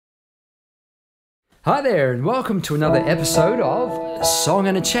Hi there, and welcome to another episode of Song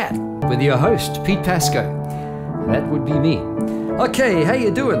and a Chat with your host, Pete Pascoe. That would be me. Okay, how you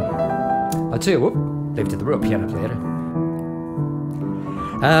doing? I'll tell you, left the real piano player.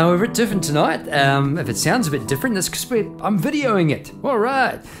 We're a bit different tonight. If it sounds a bit different, that's because I'm videoing it. All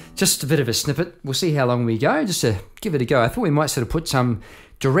right, just a bit of a snippet. We'll see how long we go, just to give it a go. I thought we might sort of put some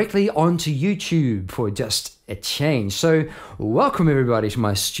directly onto YouTube for just a change. So welcome everybody to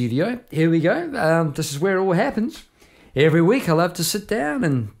my studio. Here we go. This is where it all happens. Every week I love to sit down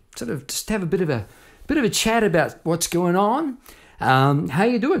and sort of just have a bit of a chat about what's going on. How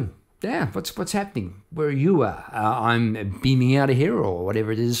you doing? Yeah, what's happening where you are? I'm beaming out of here, or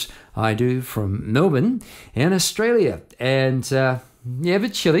whatever it is I do, from Melbourne in Australia. And yeah, a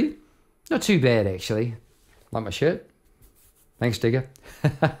bit chilly. Not too bad actually. Like my shirt. Thanks, Digger.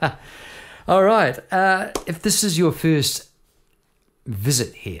 All right. If this is your first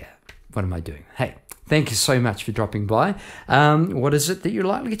visit here, what am I doing? Hey, thank you so much for dropping by. What is it that you're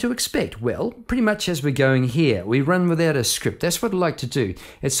likely to expect? Well, pretty much as we're going here, we run without a script. That's what I like to do.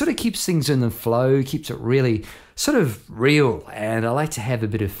 It sort of keeps things in the flow, keeps it really sort of real, and I like to have a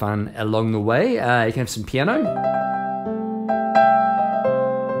bit of fun along the way. You can have some piano.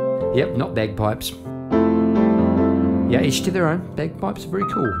 Yep, not bagpipes. Yeah, each to their own. Bagpipes are very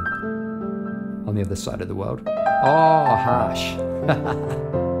cool. On the other side of the world. Oh, harsh.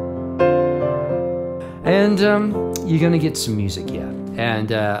 And you're going to get some music here.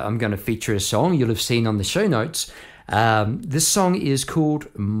 And I'm going to feature a song you'll have seen on the show notes. This song is called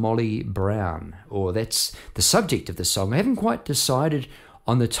Molly Brown, or that's the subject of the song. I haven't quite decided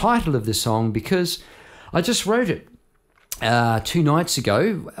on the title of the song because I just wrote it 2 nights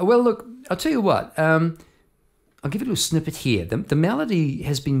ago. Well, look, I'll tell you what. I'll give you a little snippet here. The melody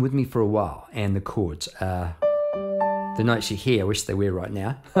has been with me for a while, and the chords. The notes you hear, I wish they were right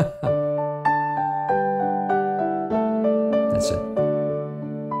now. That's it.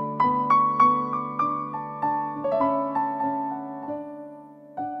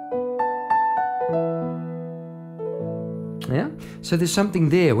 Yeah? So there's something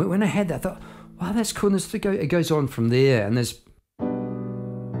there. When I had that, I thought, wow, that's cool. And it goes on from there, and there's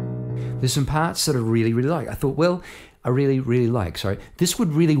some parts that I really, really like. I thought, well, I really, really like. Sorry, this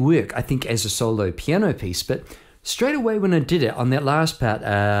would really work, I think, as a solo piano piece. But straight away when I did it on that last part,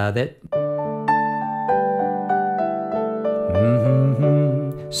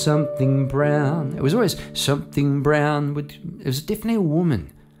 something brown. It was always something brown. It was definitely a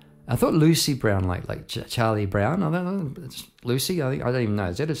woman. I thought Lucy Brown, like Charlie Brown. I don't know, it's Lucy. I don't even know.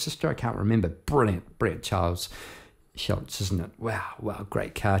 Is that her sister? I can't remember. Brilliant, Charles Schultz, isn't it? Wow,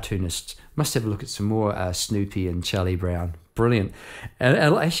 great cartoonists. Must have a look at some more Snoopy and Charlie Brown. Brilliant. And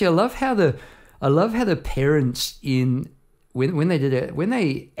actually, I love how the parents when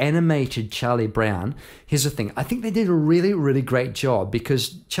they animated Charlie Brown. Here's the thing. I think they did a really, really great job,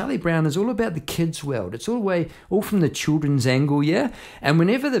 because Charlie Brown is all about the kids' world. It's all from the children's angle, yeah. And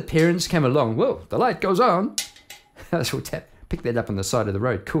whenever the parents came along, whoa, the light goes on. That's what pick that up on the side of the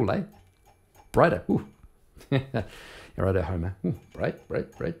road. Cool, eh? Brighter. Ooh. You're right, Homer. Ooh, bright,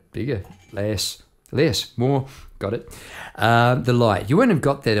 bigger, less, more. Got it. The light. You won't have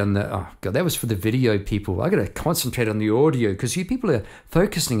got that on the. Oh God, that was for the video people. I got to concentrate on the audio, because you people are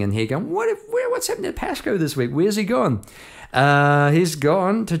focusing in here, going, what's happened to Pascoe this week? Where's he gone? He's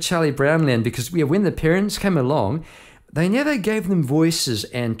gone to Charlie Brown land, because when the parents came along, they never gave them voices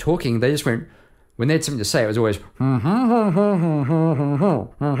and talking. They just went, when they had something to say, it was always.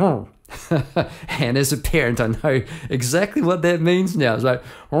 And as a parent, I know exactly what that means now. It's like,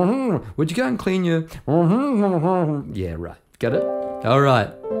 would you go and clean your... Yeah, right. Got it? All right.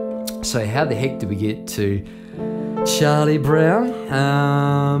 So how the heck did we get to Charlie Brown?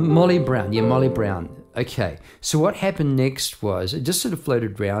 Molly Brown. Yeah, Molly Brown. Okay. So what happened next was it just sort of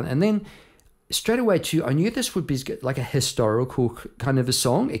floated around, and then straight away I knew this would be like a historical kind of a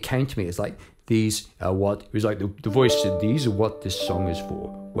song. It came to me. It's like, these are what... It was like the voice said, these are what this song is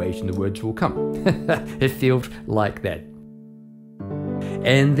for. Wait and the words will come. It felt like that.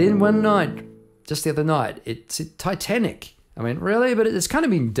 And then one night, just the other night, it said Titanic. I went, really? But it's kind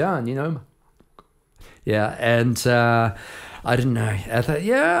of been done, you know? Yeah, and I didn't know. I thought,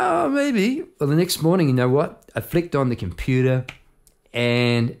 yeah, maybe. Well, the next morning, you know what? I flicked on the computer,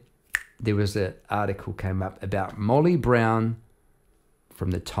 and there was an article came up about Molly Brown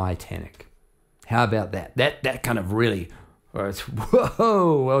from the Titanic. How about that? That kind of really...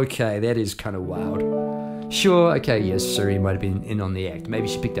 Whoa, okay, that is kind of wild. Sure, okay, yes, Suri might have been in on the act. Maybe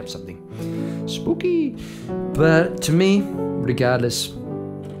she picked up something spooky. But to me, regardless...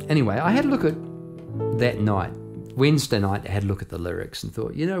 Anyway, I had a look at that night. Wednesday night, I had a look at the lyrics and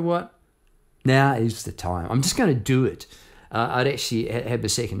thought, you know what? Now is the time. I'm just going to do it. I'd actually had the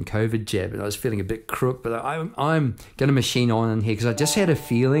second COVID jab and I was feeling a bit crook, but I'm going to machine on in here because I just had a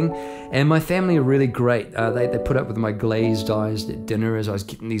feeling. And my family are really great. They put up with my glazed eyes at dinner as I was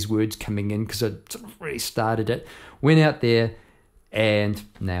getting these words coming in because I sort of really started it. Went out there and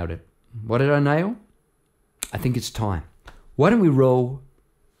nailed it. What did I nail? I think it's time. Why don't we roll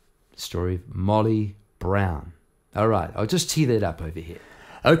the story of Molly Brown? All right, I'll just tee that up over here.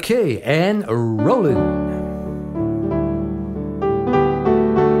 Okay, and rolling.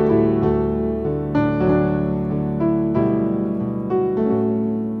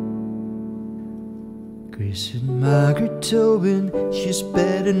 Grace and Margaret Tobin, she's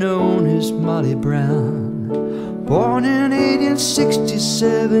better known as Molly Brown. Born in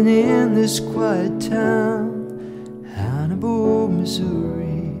 1867 in this quiet town, Hannibal,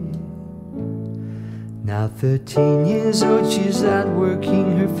 Missouri. Now 13 years old, she's out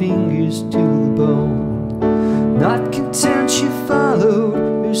working her fingers to the bone. Not content, she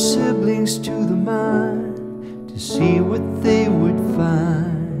followed her siblings to the mine to see what they would find.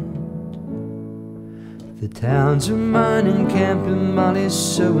 The town's a mining camp and Molly's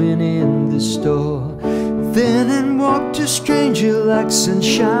sewing in the store. Then in walked a stranger like sun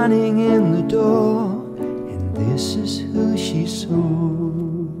shining in the door, and this is who she saw.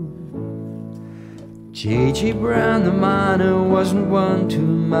 J.G. Brown the miner wasn't one to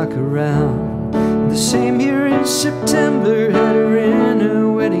muck around. The same year in September had her in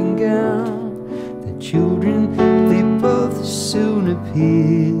her wedding gown. The children, they both soon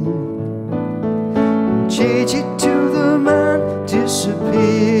appeared. J.G. to the mine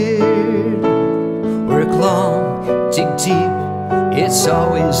disappeared. Work long, dig deep, it's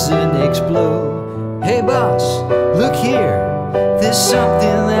always the next blow. Hey boss, look here, there's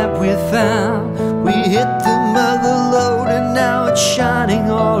something that we found. We hit the mother lode and now it's shining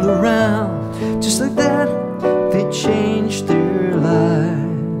all around. Just like that, they changed their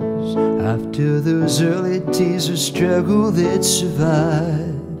lives. After those early days of struggle they'd survived.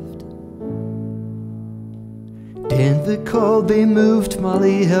 Denver called, they moved,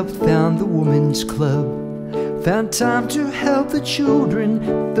 Molly helped found the women's club. Found time to help the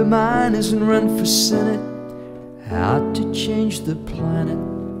children, the miners, and run for Senate. Out to change the planet.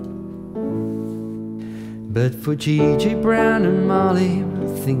 But for J.G. Brown and Molly,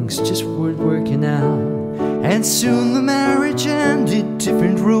 things just weren't working out. And soon the marriage ended,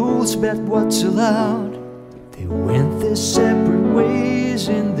 different rules about what's allowed. They went their separate ways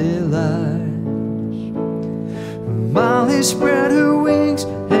in their lives. Molly spread her wings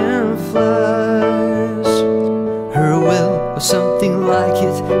and flies. Her will, or something like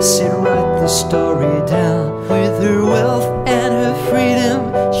it, said write the story down. With her wealth and her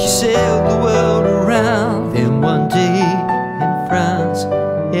freedom, she sailed the world around. Then one day in France,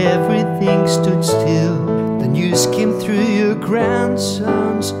 everything stood still. The news came through, your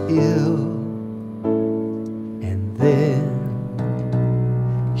grandson's ill. And then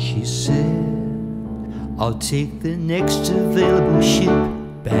she said, I'll take the next available ship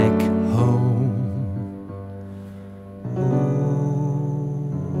back home.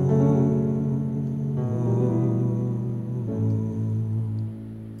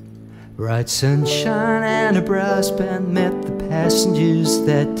 Bright sunshine and a brass band met the passengers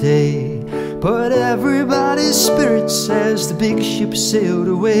that day. But everybody's spirits as the big ship sailed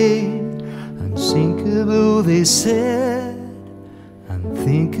away. Unsinkable, they said,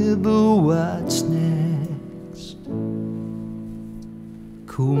 unthinkable, what's next?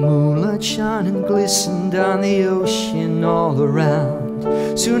 Cool moonlight shining glistened on the ocean all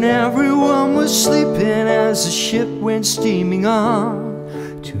around. Soon everyone was sleeping as the ship went steaming on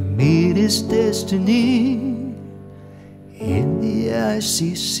to meet his destiny in the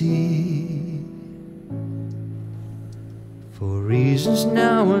icy sea. For reasons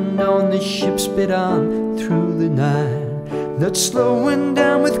now unknown, the ship sped on through the night, not slowing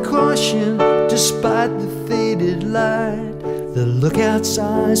down with caution despite the faded light. The lookout's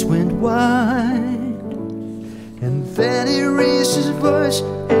eyes went wide, and then he raised his voice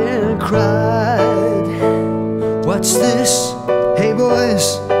and cried, what's this? Hey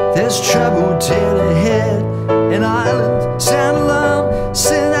boys, there's trouble dead ahead. An island sound alarm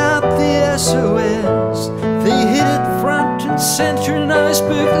sent out the SOS. They hit it front and center, an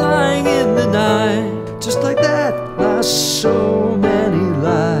iceberg lying in the night. Just like that, lost so many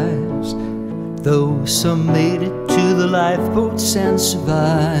lives, though some made it to the lifeboats and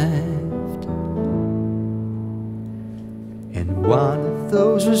survived. And one of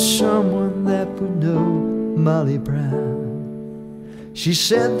those was someone that would know Molly Brown. She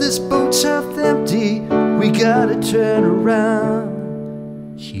said, this boat's half empty, we gotta turn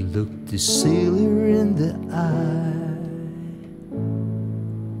around. She looked the sailor in the eye,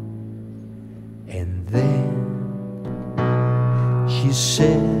 and then she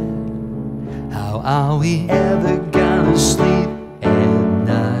said, how are we ever gonna sleep at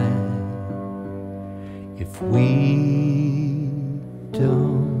night if we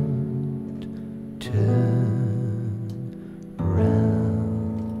don't turn around?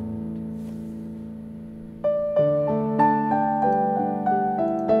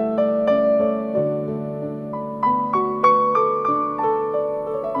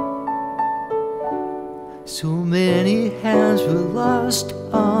 So many hands were lost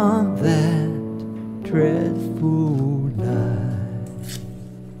on that dreadful night,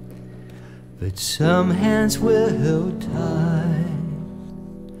 but some hands were held tight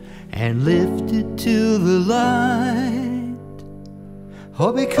and lifted to the light,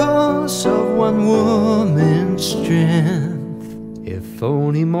 all because of one woman's strength. If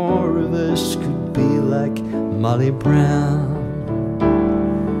only more of us could be like Molly Brown.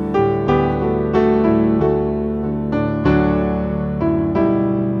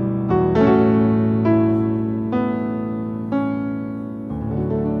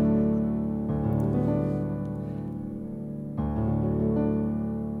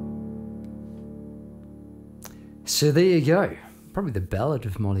 So there you go. Probably the ballad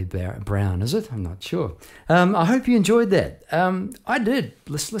of Molly Brown, is it? I'm not sure. I hope you enjoyed that. I did.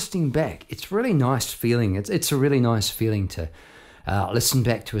 Listening back, it's really nice feeling. It's a really nice feeling to listen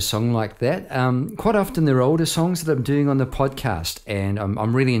back to a song like that. Quite often they're older songs that I'm doing on the podcast, and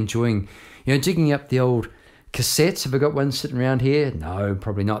I'm really enjoying, digging up the old cassettes. Have I got one sitting around here? No,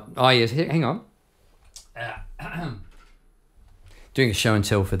 probably not. Oh yes, hang on. Doing a show and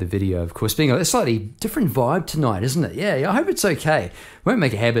tell for the video, of course, being a slightly different vibe tonight, isn't it? Yeah, I hope it's okay. Won't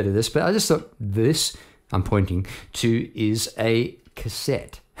make a habit of this, but I just thought this, I'm pointing to, is a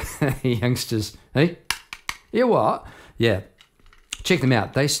cassette. Youngsters, hey? You what? Yeah, check them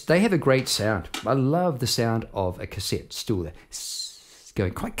out. They have a great sound. I love the sound of a cassette. Still there. It's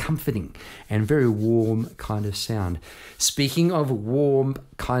going quite comforting and very warm kind of sound. Speaking of warm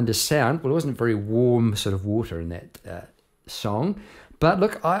kind of sound, well, it wasn't very warm sort of water in that song, but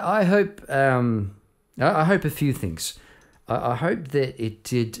look, I hope a few things. I hope that it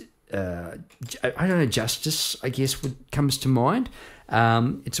did I don't know, justice, I guess, comes to mind.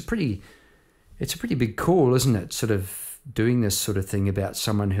 It's a pretty big call, isn't it, sort of doing this sort of thing about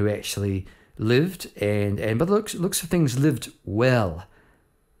someone who actually lived and but looks of things lived well.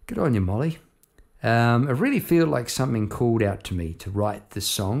 Good on you, Molly. I really feel like something called out to me to write this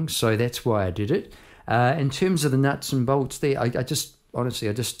song, so that's why I did it. In terms of the nuts and bolts there, I just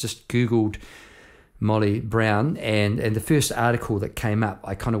Googled Molly Brown, and the first article that came up,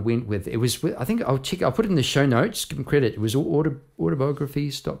 I kind of went with, it was, I think I'll put it in the show notes, give them credit, it was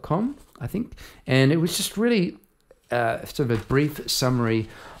autobiographies.com, I think, and it was just really sort of a brief summary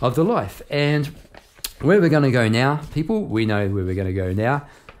of the life. And where we're going to go now, people, we know where we're going to go now.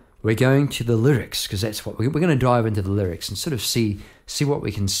 We're going to the lyrics, because that's what we're going to dive into the lyrics and sort of see what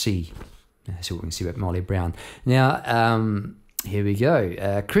we can see. See what we can see about Molly Brown. Now, here we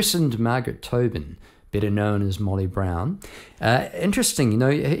go. Christened Margaret Tobin, better known as Molly Brown. Interesting,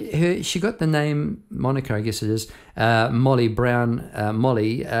 she got the name, moniker, I guess it is, Molly Brown,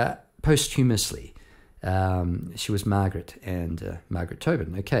 Molly, posthumously. She was Margaret and Margaret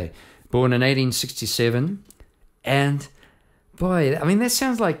Tobin. Okay, born in 1867. And, boy, I mean, that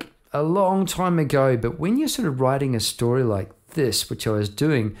sounds like a long time ago, but when you're sort of writing a story like this, which I was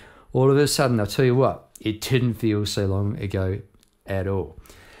doing, all of a sudden, I'll tell you what, it didn't feel so long ago at all.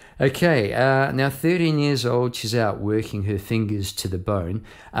 Okay, now 13 years old, she's out working her fingers to the bone.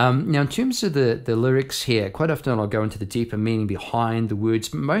 Now, in terms of the lyrics here, quite often I'll go into the deeper meaning behind the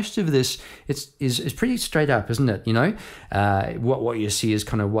words. Most of this is pretty straight up, isn't it? What you see is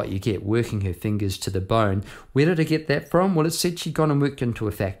kind of what you get, working her fingers to the bone. Where did I get that from? Well, it said she'd gone and worked into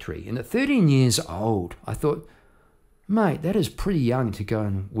a factory. And at 13 years old, I thought, mate, that is pretty young to go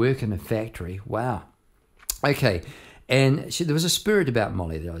and work in a factory. Wow. Okay. And there was a spirit about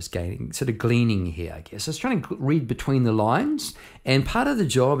Molly that I was gleaning here, I guess. I was trying to read between the lines. And part of the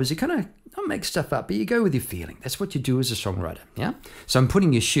job is you kind of not make stuff up, but you go with your feeling. That's what you do as a songwriter. Yeah. So I'm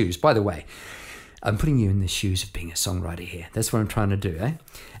putting your shoes, by the way. I'm putting you in the shoes of being a songwriter here. That's what I'm trying to do,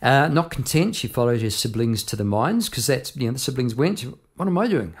 eh? Not content, she followed her siblings to the mines because that's, the siblings went. What am I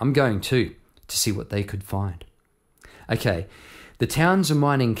doing? I'm going too, to see what they could find. Okay, the town's a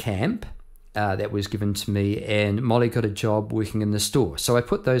mining camp that was given to me, and Molly got a job working in the store. So I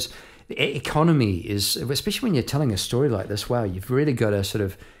put those, economy is, especially when you're telling a story like this, wow, you've really got to sort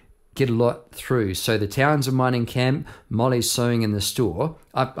of get a lot through. So the town's a mining camp, Molly's sewing in the store.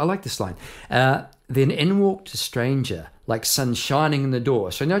 I like this line. Then in walked a stranger, like sun shining in the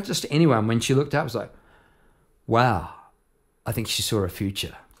door. So not just anyone, when she looked up, it was like, wow, I think she saw a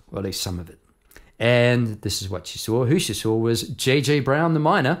future, or at least some of it. And this is what she saw. Who she saw was J.J. Brown, the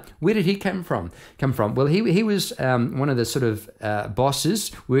miner. Where did he come from? Well, he was one of the sort of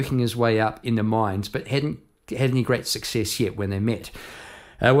bosses working his way up in the mines, but hadn't had any great success yet when they met.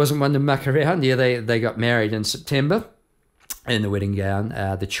 Wasn't one to muck around. Yeah, they got married in September in the wedding gown.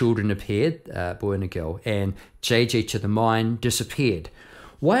 The children appeared, a boy and a girl, and J.J. to the mine disappeared.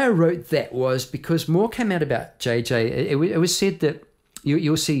 Why I wrote that was because more came out about J.J. It was said that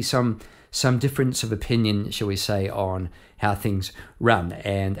you'll see some difference of opinion, shall we say, on how things run.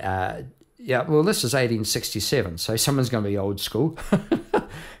 And this is 1867, so someone's going to be old school.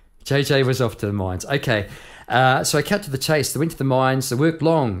 JJ was off to the mines. Okay, so I cut to the chase. They went to the mines, they worked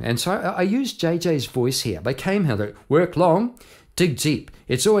long. And so I used JJ's voice here. They came here, they work long, dig deep.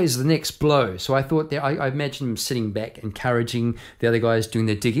 It's always the next blow. So I thought that I imagined him sitting back, encouraging the other guys doing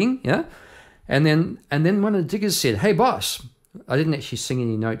their digging, yeah? And then one of the diggers said, "Hey, boss." I didn't actually sing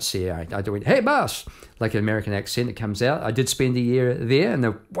any notes here. I went, "Hey, boss," like an American accent. It comes out. I did spend a year there in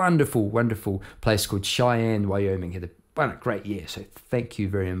a wonderful, wonderful place called Cheyenne, Wyoming. Had a great year, so thank you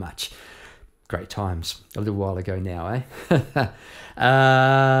very much. Great times. A little while ago now, eh?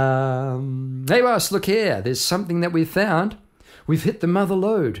 Hey, boss, look here. There's something that we've found. We've hit the mother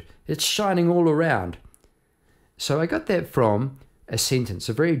lode. It's shining all around. So I got that from a sentence,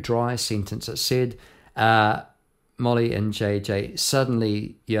 a very dry sentence that said, Molly and JJ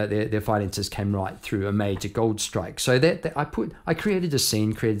suddenly, their finances came right through a major gold strike. So that I created a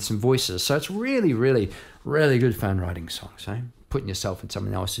scene, created some voices. So it's really, really, really good fun writing songs. So putting yourself in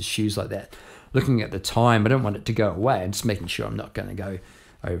someone else's shoes like that, looking at the time. I don't want it to go away. I'm just making sure I'm not going to go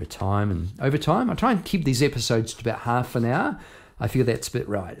over time. And over time, I try and keep these episodes to about half an hour. I feel that's about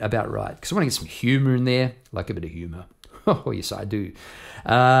right, because I want to get some humor in there, like a bit of humor. Oh, yes, I do.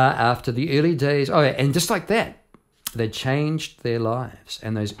 After the early days, and just like that, they'd changed their lives,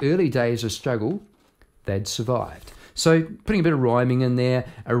 and those early days of struggle, they'd survived. So putting a bit of rhyming in there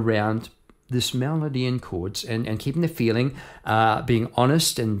around this melody and chords, and keeping the feeling, being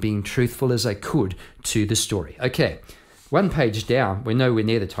honest and being truthful as I could to the story. Okay, one page down, we're nowhere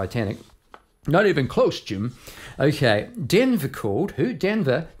near the Titanic. Not even close, Jim. Okay, Denver called. Who?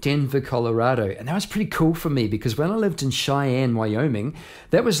 Denver, Colorado. And that was pretty cool for me, because when I lived in Cheyenne, Wyoming,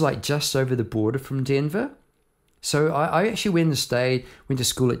 that was like just over the border from Denver. So I actually went and stayed, went to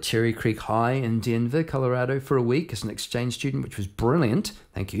school at Cherry Creek High in Denver, Colorado for a week as an exchange student, which was brilliant.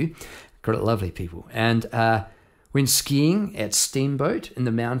 Thank you. Got it, lovely people. And went skiing at Steamboat in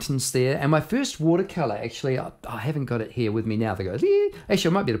the mountains there. And my first watercolor, actually, I haven't got it here with me now. They go, actually,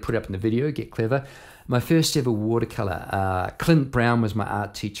 I might be able to put it up in the video, get clever. My first ever watercolor, Clint Brown was my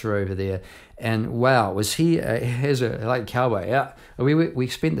art teacher over there. And wow, was he like cowboy? Yeah, we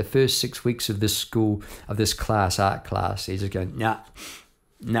spent the first 6 weeks of this school, of this class, art class. He's just going, nah.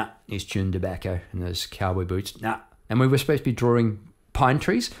 He's chewing tobacco in those cowboy boots, nah. And we were supposed to be drawing pine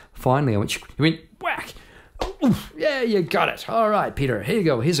trees. Finally, he went whack. Oof, yeah, you got it. All right, Peter, here you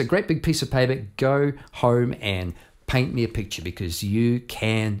go. Here's a great big piece of paper. Go home and paint me a picture, because you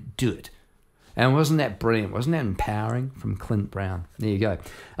can do it. And wasn't that brilliant? Wasn't that empowering from Clint Brown? There you go.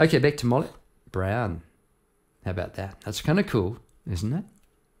 Okay, back to Molly Brown. How about that? That's kind of cool, isn't it?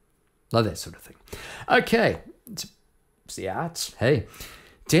 Love that sort of thing. Okay, it's the arts. Hey,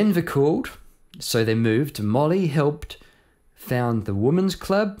 Denver called, so they moved. Molly helped, found the women's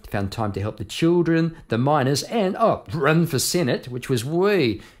club, found time to help the children, the miners, and run for Senate, which was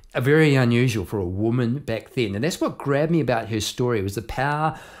very unusual for a woman back then. And that's what grabbed me about her story, was the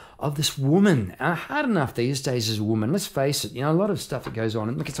power of this woman. Hard enough these days as a woman, let's face it, a lot of stuff that goes on.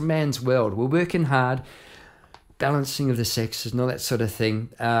 And look, it's a man's world. We're working hard, balancing of the sexes and all that sort of thing.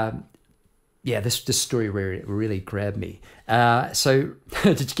 This story really grabbed me. So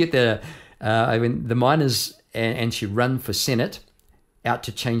did you get the miners and she run for Senate, out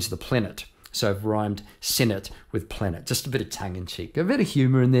to change the planet. So I've rhymed Senate with planet. Just a bit of tongue-in-cheek, a bit of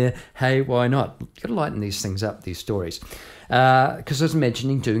humour in there. Hey, why not? Got to lighten these things up, these stories. Because I was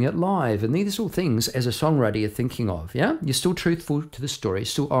imagining doing it live. And these are all things, as a songwriter, you're thinking of. Yeah? You're still truthful to the story,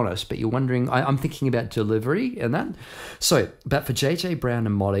 still honest, but you're wondering, I'm thinking about delivery and that. So, but for J.J. Brown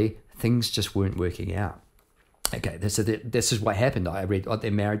and Molly, things just weren't working out. Okay, this is what happened. I read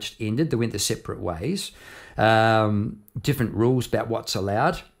their marriage ended. They went their separate ways. Different rules about what's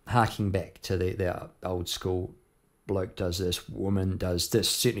allowed, harking back to the old school, bloke does this, woman does this,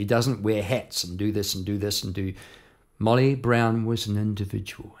 certainly doesn't wear hats and do this and do this and do Molly Brown was an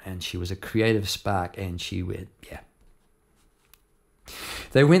individual, and she was a creative spark, and she went, yeah.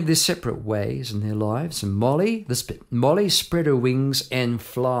 They went their separate ways in their lives, and Molly spread her wings and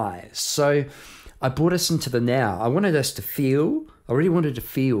flies. So I brought us into the now. I really wanted to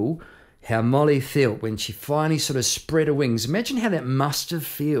feel how Molly felt when she finally sort of spread her wings. Imagine how that must have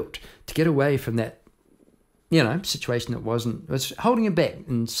felt to get away from that, situation that was holding her back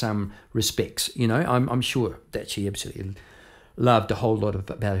in some respects. I'm sure that she absolutely loved a whole lot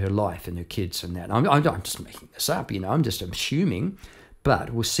about her life and her kids and that. I'm just making this up, I'm just assuming,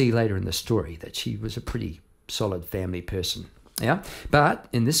 but we'll see later in the story that she was a pretty solid family person. Yeah, but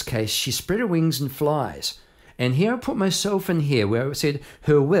in this case, she spread her wings and flies. And here I put myself in here where it said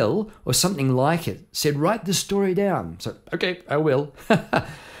her will, or something like it, said write the story down. So, okay, I will.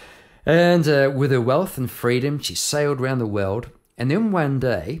 And with her wealth and freedom, she sailed around the world. And then one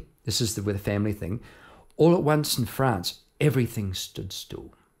day, this is with a family thing, all at once in France, everything stood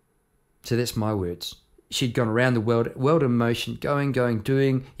still. So that's my words. She'd gone around the world in motion, going,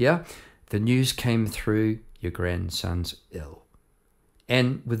 doing, yeah. The news came through, your grandson's ill.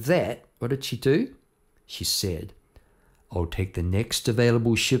 And with that, what did she do? She said, I'll take the next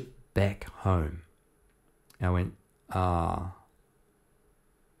available ship back home. I went, well.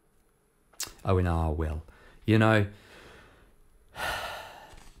 You know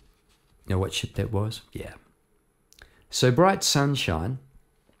what ship that was? Yeah. So bright sunshine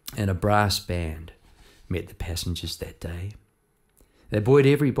and a brass band met the passengers that day. They buoyed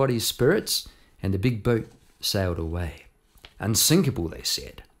everybody's spirits, and the big boat sailed away. Unsinkable, they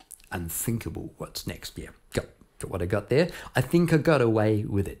said. Unthinkable, what's next? Yeah, got what I got there. I think I got away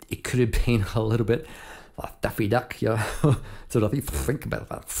with it. It could have been a little bit like Daffy Duck, sort of think about it,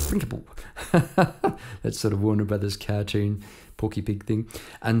 unthinkable. That sort of Warner Brothers cartoon, Porky Pig thing.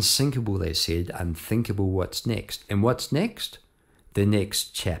 Unsinkable, they said. Unthinkable, what's next? And what's next? The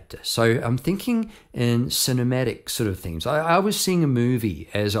next chapter. So I'm thinking in cinematic sort of things. I was seeing a movie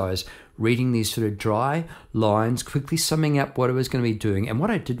as I was reading these sort of dry lines, quickly summing up what I was going to be doing. And what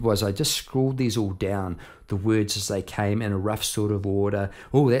I did was I just scrawled these all down, the words as they came in a rough sort of order.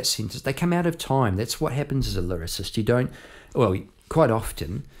 Oh, that sentence. They come out of time. That's what happens as a lyricist. You don't, well, quite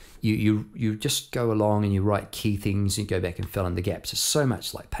often you just go along and you write key things and you go back and fill in the gaps. It's so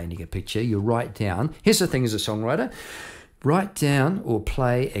much like painting a picture. You write down. Here's the thing as a songwriter. Write down or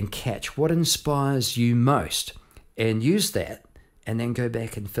play and catch what inspires you most and use that, and then go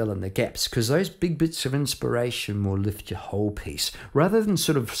back and fill in the gaps, because those big bits of inspiration will lift your whole piece, rather than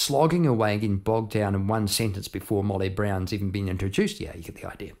sort of slogging away and getting bogged down in one sentence before Molly Brown's even been introduced. Yeah, you get the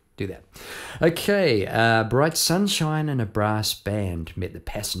idea. Do that. Okay, bright sunshine and a brass band met the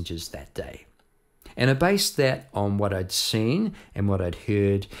passengers that day. And I based that on what I'd seen and what I'd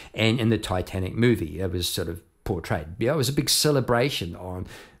heard, and in the Titanic movie, it was sort of portrayed. Yeah, it was a big celebration on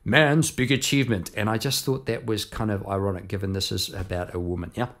man's big achievement, and I just thought that was kind of ironic given this is about a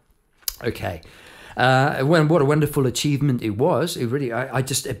woman. Yeah, okay. What a wonderful achievement it was. It really,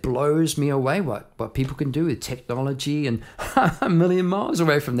 it blows me away what people can do with technology, and a million miles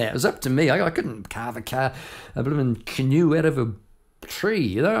away from that. It was up to me. I couldn't carve a blooming canoe out of a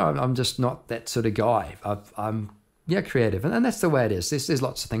tree. I'm just not that sort of guy. I'm creative, and that's the way it is. There's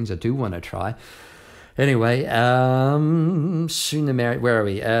lots of things I do want to try. Anyway, soon the married. Where are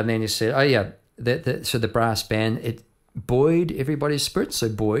we? And then you said, oh yeah, so the brass band, it buoyed everybody's spirits. So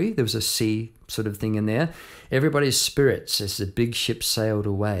buoy, there was a C sort of thing in there. Everybody's spirits as the big ship sailed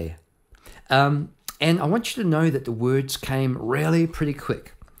away. And I want you to know that the words came really pretty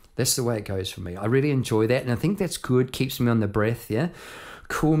quick. That's the way it goes for me. I really enjoy that, and I think that's good. Keeps me on the breath. Yeah,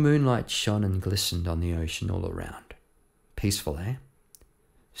 cool moonlight shone and glistened on the ocean all around. Peaceful, eh?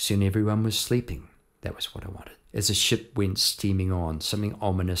 Soon everyone was sleeping. That was what I wanted. As the ship went steaming on, something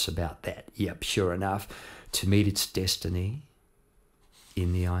ominous about that. Yep, sure enough, to meet its destiny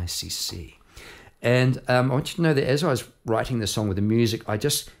in the icy sea. And I want you to know that as I was writing the song with the music, I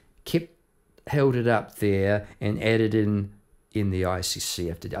just held it up there and added in the icy sea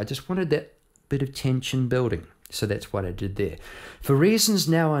after. I just wanted that bit of tension building. So that's what I did there. For reasons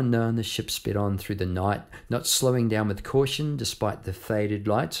now unknown, the ship sped on through the night, not slowing down with caution despite the faded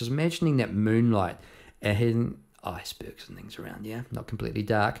lights. I was imagining that moonlight and icebergs and things around, yeah, not completely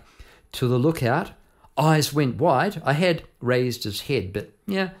dark. To the lookout, eyes went wide. I had raised his head, but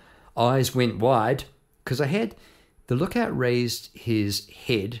yeah, eyes went wide because the lookout raised his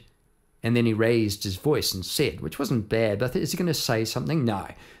head, and then he raised his voice and said, which wasn't bad, but is he going to say something? No.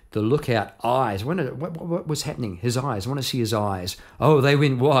 The lookout eyes. What was happening? His eyes. I want to see his eyes. Oh, they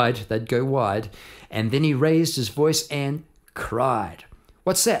went wide. They'd go wide. And then he raised his voice and cried.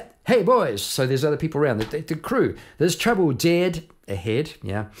 What's that? Hey, boys. So there's other people around. The crew. There's trouble dead ahead.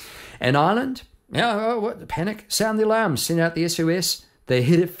 Yeah. An island. Yeah, oh, what? Panic. Sound the alarm. Send out the SOS. They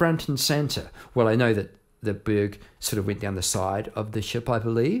hit it front and center. Well, I know that the berg sort of went down the side of the ship, I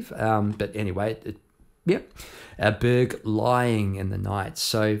believe. But anyway, a berg lying in the night.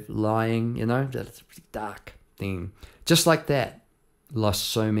 So lying, that's a dark thing. Just like that, lost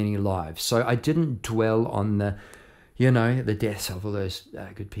so many lives. So I didn't dwell on the deaths of all those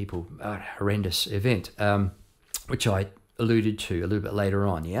good people. Horrendous event, which I alluded to a little bit later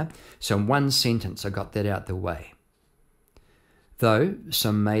on, yeah? So in one sentence, I got that out the way. Though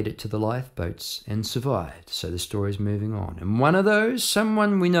some made it to the lifeboats and survived, so the story's moving on. And one of those,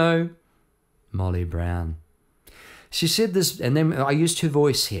 someone we know, Molly Brown. She said this, and then I used her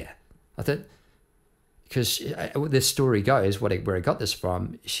voice here. I thought, because this story goes, where I got this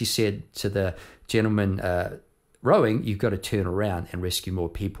from, she said to the gentleman rowing, you've got to turn around and rescue more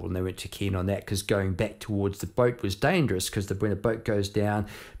people. And they weren't too keen on that because going back towards the boat was dangerous because when a boat goes down,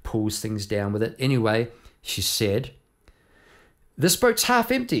 pulls things down with it. Anyway, she said, this boat's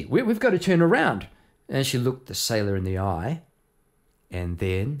half empty. We've got to turn around. And she looked the sailor in the eye. And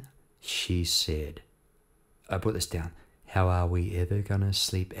then she said, I put this down, how are we ever going to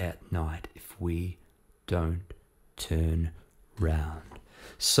sleep at night if we don't turn round?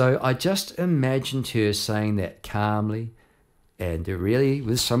 So I just imagined her saying that calmly and really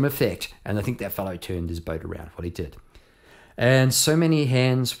with some effect. And I think that fellow turned his boat around, what he did. And so many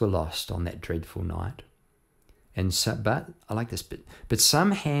hands were lost on that dreadful night. But I like this bit. But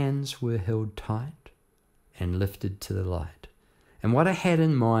some hands were held tight and lifted to the light. And what I had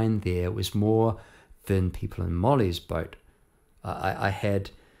in mind there was more than people in Molly's boat. I had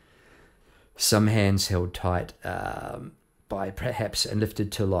some hands held tight by perhaps and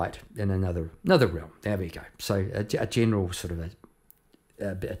lifted to light in another realm. There we go. So a general sort of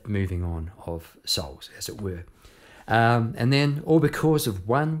a bit moving on of souls, as it were. And then all because of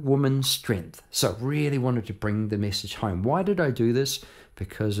one woman's strength. So I really wanted to bring the message home. Why did I do this?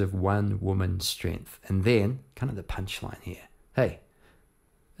 Because of one woman's strength. And then kind of the punchline here. Hey,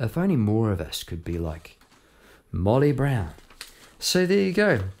 if only more of us could be like Molly Brown. So there you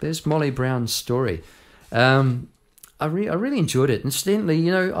go. There's Molly Brown's story. I really enjoyed it. Incidentally,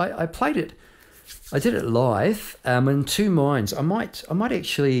 I played it. I did it live. In two minds. I might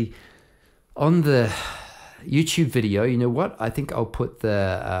actually on the YouTube video. You know what? I think I'll put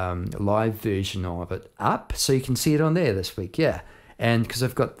the live version of it up so you can see it on there this week. Yeah. And because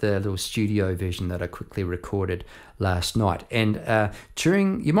I've got the little studio version that I quickly recorded last night. And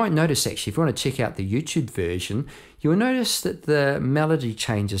you might notice actually, if you want to check out the YouTube version, you'll notice that the melody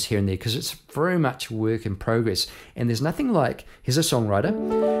changes here and there because it's very much work in progress. And there's nothing like, here's a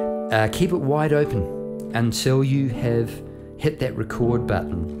songwriter, keep it wide open until you have hit that record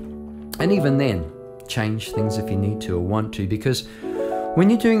button. And even then, change things if you need to or want to, because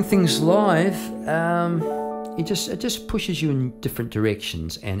when you're doing things live, it just pushes you in different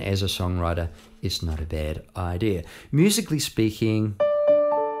directions, and as a songwriter, it's not a bad idea. Musically speaking,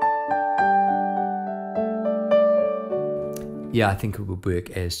 yeah, I think it would work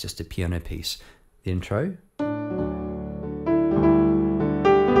as just a piano piece. The intro.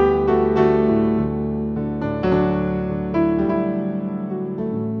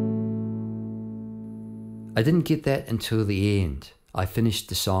 I didn't get that until the end. I finished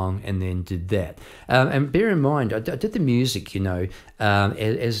the song and then did that. And bear in mind, I did the music,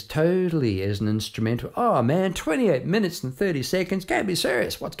 as totally as an instrumental. Oh man, 28 minutes and 30 seconds. Can't be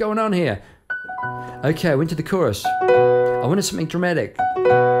serious. What's going on here? Okay, I went to the chorus. I wanted something dramatic.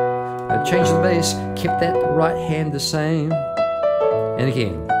 I changed the bass, kept that right hand the same. And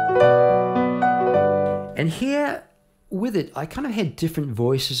again. And here, with it, I kind of had different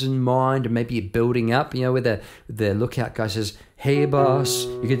voices in mind, and maybe building up, where the lookout guy says, hey boss,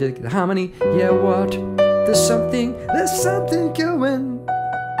 you can do the harmony, yeah what, there's something going.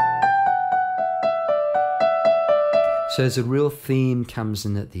 So there's a real theme comes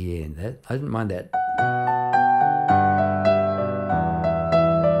in at the end. I didn't mind that.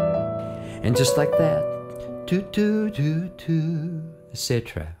 And just like that, do do do do,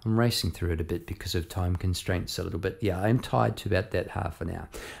 etc. I'm racing through it a bit because of time constraints a little bit. Yeah, I'm tied to about that half an hour.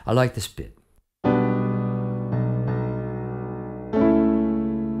 I like this bit.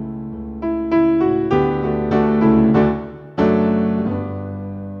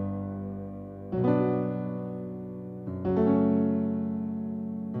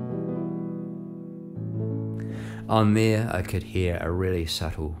 On there, I could hear a really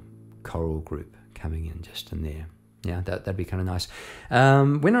subtle choral group coming in just in there. Yeah, that'd be kind of nice.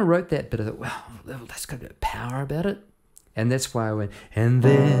 When I wrote that bit, I thought, well, that's got a bit of power about it. And that's why I went, and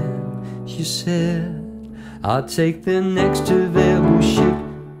then she said, I'll take the next available ship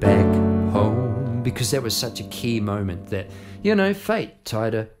back home. Because that was such a key moment that, you know, fate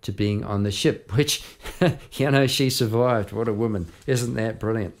tied her to being on the ship, which, you know, she survived. What a woman. Isn't that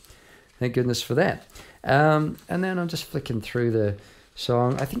brilliant? Thank goodness for that. And then I'm just flicking through the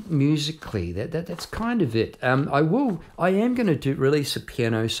song. I think musically, that's kind of it. I am going to release a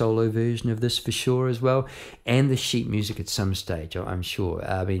piano solo version of this for sure as well, and the sheet music at some stage, I'm sure.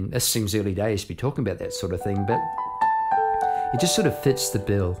 I mean, this seems early days to be talking about that sort of thing, but it just sort of fits the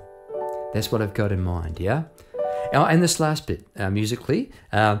bill. That's what I've got in mind, yeah? And this last bit, musically,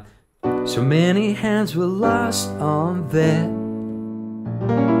 so many hands were lost on that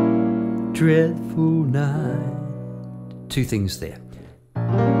dreadful night. Two things there.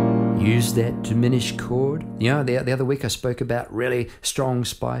 Use that diminished chord. You know, the other week I spoke about really strong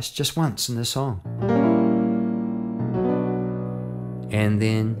spice just once in the song. And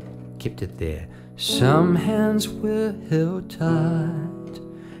then kept it there. Some hands were held tight.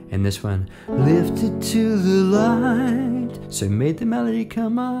 And this one lifted to the light. So made the melody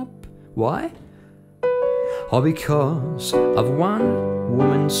come up. Why? Oh, because of one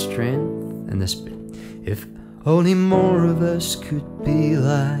woman's strength. And this bit. If only more of us could be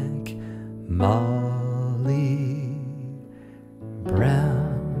like Molly Brown.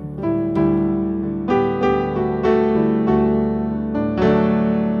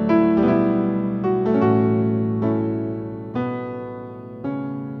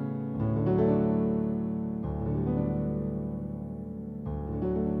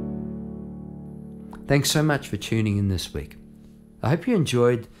 Thanks so much for tuning in this week. I hope you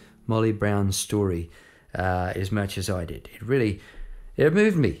enjoyed Molly Brown's story as much as I did. It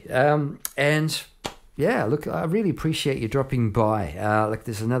moved me. And yeah, look, I really appreciate you dropping by. Like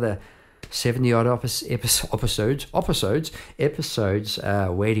there's another 70-odd episodes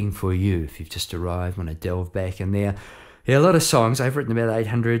waiting for you if you've just arrived, want to delve back in there. Yeah, a lot of songs. I've written about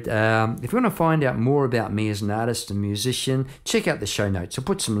 800. If you want to find out more about me as an artist and musician, check out the show notes. I'll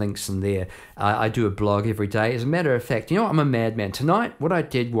put some links in there. I do a blog every day. As a matter of fact, you know what? I'm a madman. Tonight, what I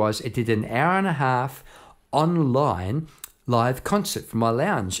did was I did an hour and a half online live concert from my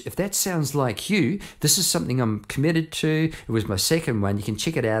lounge. If that sounds like you, this is something I'm committed to. It was my second one. You can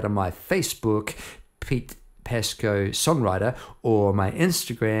check it out on my Facebook, Pete Pascoe Songwriter, or my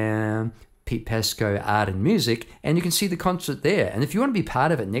Instagram, Pete Pascoe Art and Music, and you can see the concert there. And if you want to be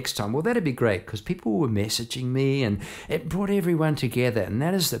part of it next time, well, that'd be great, because people were messaging me and it brought everyone together, and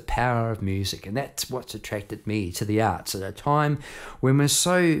that is the power of music, and that's what's attracted me to the arts at a time when we're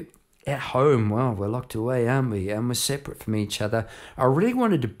so at home. Well, we're locked away, aren't we? And we're separate from each other. I really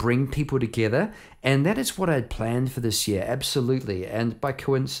wanted to bring people together, and that is what I'd planned for this year, absolutely. And by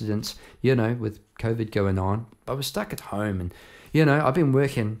coincidence, you know, with COVID going on, I was stuck at home, and, you know, I've been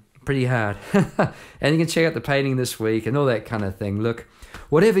working pretty hard. And you can check out the painting this week and all that kind of thing. Look,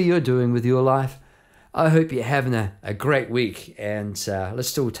 whatever you're doing with your life, I hope you're having a great week. And let's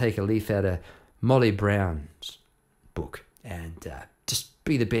still take a leaf out of Molly Brown's book and just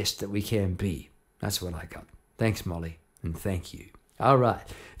be the best that we can be. That's what I got. Thanks, Molly, and thank you. All right,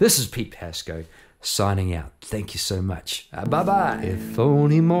 this is Pete Pascoe signing out. Thank you so much. Bye-bye. If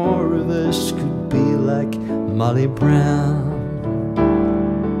only more of us could be like Molly Brown.